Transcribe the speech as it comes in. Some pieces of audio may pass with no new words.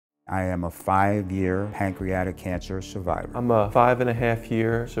I am a 5-year pancreatic cancer survivor. I'm a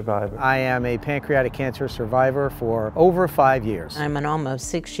 5.5-year survivor. I am a pancreatic cancer survivor for over 5 years. I'm an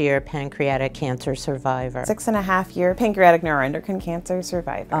almost 6-year pancreatic cancer survivor. 6.5-year pancreatic neuroendocrine cancer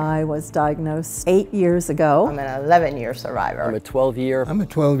survivor. I was diagnosed 8 years ago. I'm an 11-year survivor. I'm a 12-year. I'm a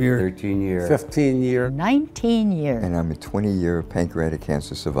 12-year. 13-year. 15-year. 19 years. And I'm a 20-year pancreatic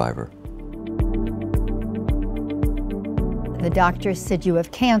cancer survivor. The doctor said, "You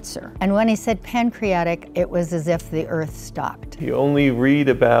have cancer." And when he said pancreatic, it was as if the earth stopped. You only read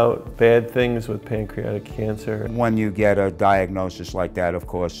about bad things with pancreatic cancer. When you get a diagnosis like that, of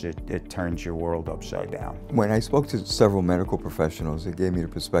course, it turns your world upside down. When I spoke to several medical professionals, it gave me the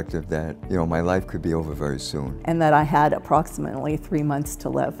perspective that, my life could be over very soon. And that I had approximately 3 months to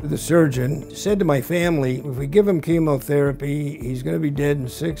live. The surgeon said to my family, if we give him chemotherapy, he's going to be dead in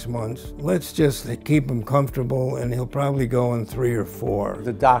 6 months. Let's just keep him comfortable and he'll probably go in 3 or 4.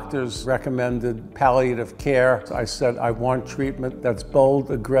 The doctors recommended palliative care. I said, I want treatment that's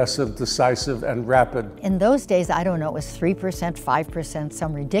bold, aggressive, decisive, and rapid. In those days, I don't know, it was 3%, 5%,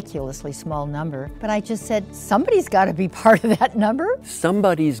 some ridiculously small number. But I just said, somebody's got to be part of that number.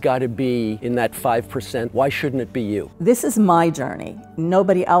 Somebody's got to be in that 5%. Why shouldn't it be you? This is my journey,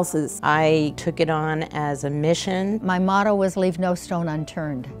 nobody else's. I took it on as a mission. My motto was leave no stone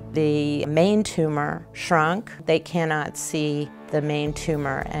unturned. The main tumor shrunk. They cannot see the main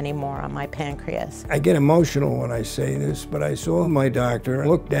tumor anymore on my pancreas. I get emotional when I say this, but I saw my doctor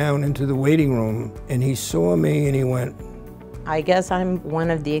look down into the waiting room and he saw me and he went, I guess I'm one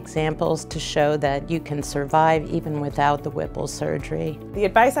of the examples to show that you can survive even without the Whipple surgery. The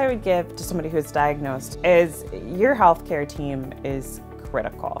advice I would give to somebody who's diagnosed is your healthcare team is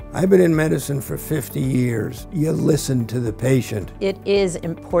critical. I've been in medicine for 50 years. You listen to the patient. It is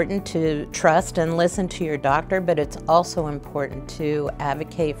important to trust and listen to your doctor, but it's also important to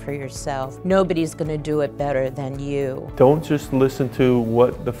advocate for yourself. Nobody's going to do it better than you. Don't just listen to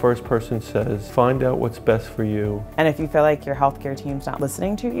what the first person says. Find out what's best for you. And if you feel like your healthcare team's not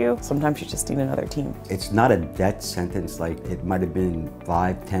listening to you, sometimes you just need another team. It's not a death sentence like it might have been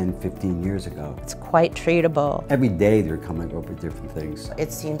 5, 10, 15 years ago. It's quite treatable. Every day they're coming up with different things.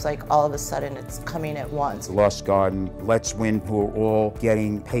 It seems like all of a sudden it's coming at once. Lost Garden, Let's Win, who are all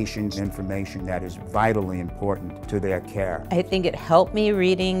getting patients information that is vitally important to their care. I think it helped me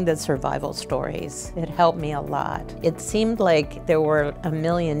reading the survival stories. It helped me a lot. It seemed like there were a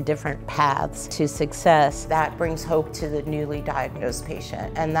million different paths to success. That brings hope to the newly diagnosed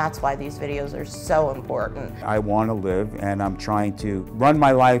patient, and that's why these videos are so important. I want to live, and I'm trying to run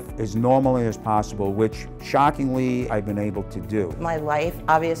my life as normally as possible, which shockingly I've been able to do. My life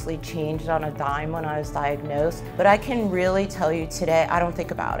obviously changed on a dime when I was diagnosed, but I can really tell you today, I don't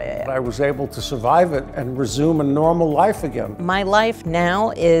think about it. I was able to survive it and resume a normal life again. My life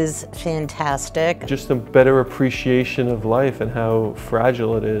now is fantastic. Just a better appreciation of life and how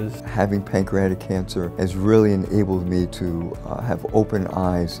fragile it is. Having pancreatic cancer has really enabled me to have open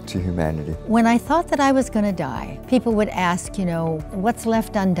eyes to humanity. When I thought that I was going to die, people would ask, what's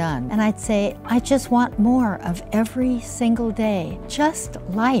left undone? And I'd say, I just want more of every single day. Just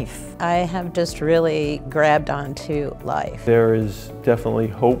life. I have just really grabbed onto life. There is definitely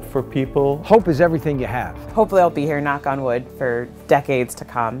hope for people. Hope is everything you have. Hopefully I'll be here, knock on wood, for decades to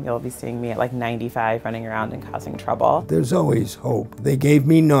come. You'll be seeing me at like 95 running around and causing trouble. There's always hope. They gave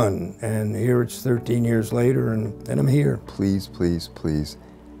me none, and here it's 13 years later and I'm here. Please, please, please,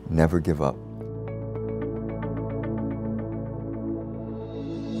 never give up.